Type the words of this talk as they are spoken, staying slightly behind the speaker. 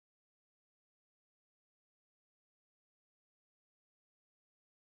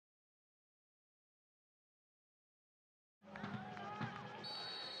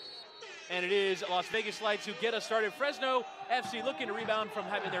And it is Las Vegas Lights who get us started. Fresno FC looking to rebound from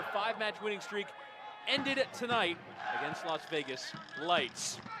having their 5-match winning streak ended tonight against Las Vegas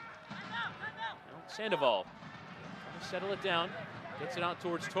Lights. Now, Sandoval trying to settle it down. Gets it out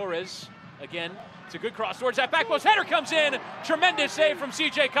towards Torres. Again, it's a good cross towards that back post. Header comes in. Tremendous save from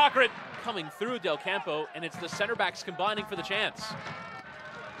C.J. Cochran. Coming through Del Campo, and it's the center backs combining for the chance.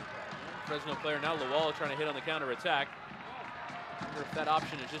 Fresno player now, Lawal, trying to hit on the counter attack. I wonder if that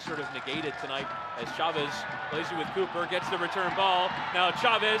option is just sort of negated tonight as Chavez plays it with Cooper, gets the return ball. Now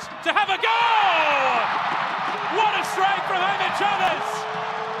Chavez to have a goal! What a strike from Jaime Chavez!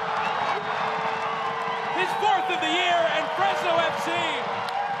 His 4th of the year, and Fresno FC,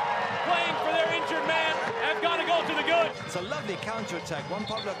 playing for their injured man, have got a goal to the good. It's a lovely counter-attack. Juan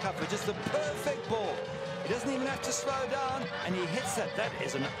Pablo Capa, just the perfect ball. He doesn't even have to slow down, and he hits that. That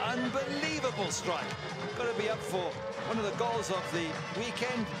is an unbelievable strike. Got to be up for one of the goals of the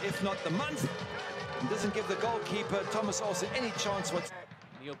weekend, if not the month. And doesn't give the goalkeeper, Thomas Olsen, any chance whatsoever.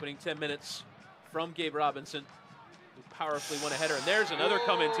 The opening 10 minutes from Gabe Robinson, who powerfully won a header. And there's another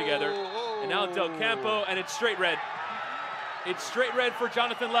come-in together. And now Del Campo, and it's straight red. It's straight red for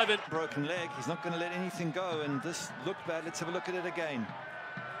Jonathan Levin. Broken leg, he's not going to let anything go, and this looked bad. Let's have a look at it again.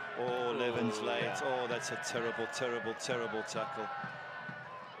 Oh, Levin's late. Yeah. Oh, that's a terrible, terrible, terrible tackle.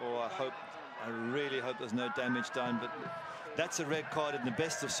 Oh, I really hope there's no damage done, but that's a red card in the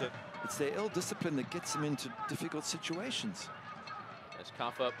best of circumstances. It's their ill discipline that gets them into difficult situations. As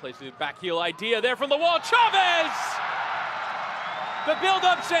Kafa plays the back heel idea there from the wall, Chavez! The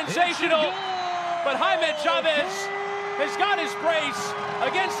build-up sensational, but Jaime Chavez has got his brace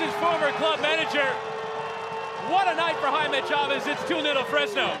against his former club manager. What a night for Jaime Chavez. It's 2-0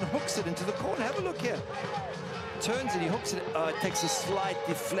 Fresno. And hooks it into the corner. Have a look here. Turns it, he hooks it. It takes a slight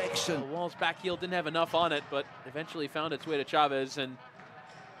deflection. The Wall's back heel didn't have enough on it, but eventually found its way to Chavez, and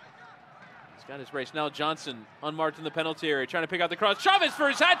he's got his brace. Now Johnson unmarked in the penalty area, trying to pick out the cross. Chavez for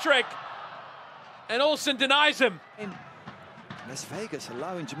his hat trick, and Olsen denies him. In Las Vegas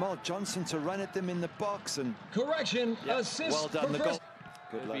allowing Jamal Johnson to run at them in the box, and correction, assist. Well done, the goal.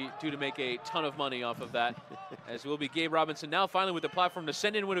 Will be due to make a ton of money off of that, as will be Gabe Robinson now finally with the platform to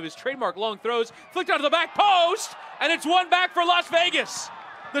send in one of his trademark long throws, flicked out of the back post, and it's one back for Las Vegas.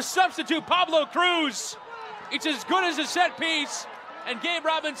 The substitute, Pablo Cruz. It's as good as a set piece, and Gabe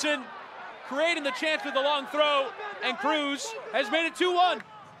Robinson creating the chance with the long throw, and Cruz has made it 2-1.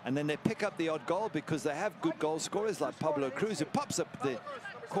 And then they pick up the odd goal because they have good goal scorers like Pablo Cruz, who pops up the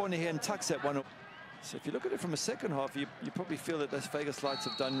corner here and tucks that one. So if you look at it from a second half, you probably feel that Las Vegas Lights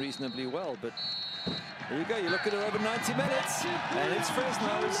have done reasonably well. But there you go, you look at it over 90 minutes, and it's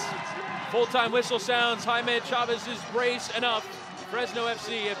Fresno's. Full-time whistle sounds. Jaime Chavez's brace enough. Fresno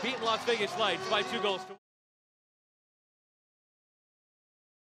FC have beaten Las Vegas Lights by 2 goals.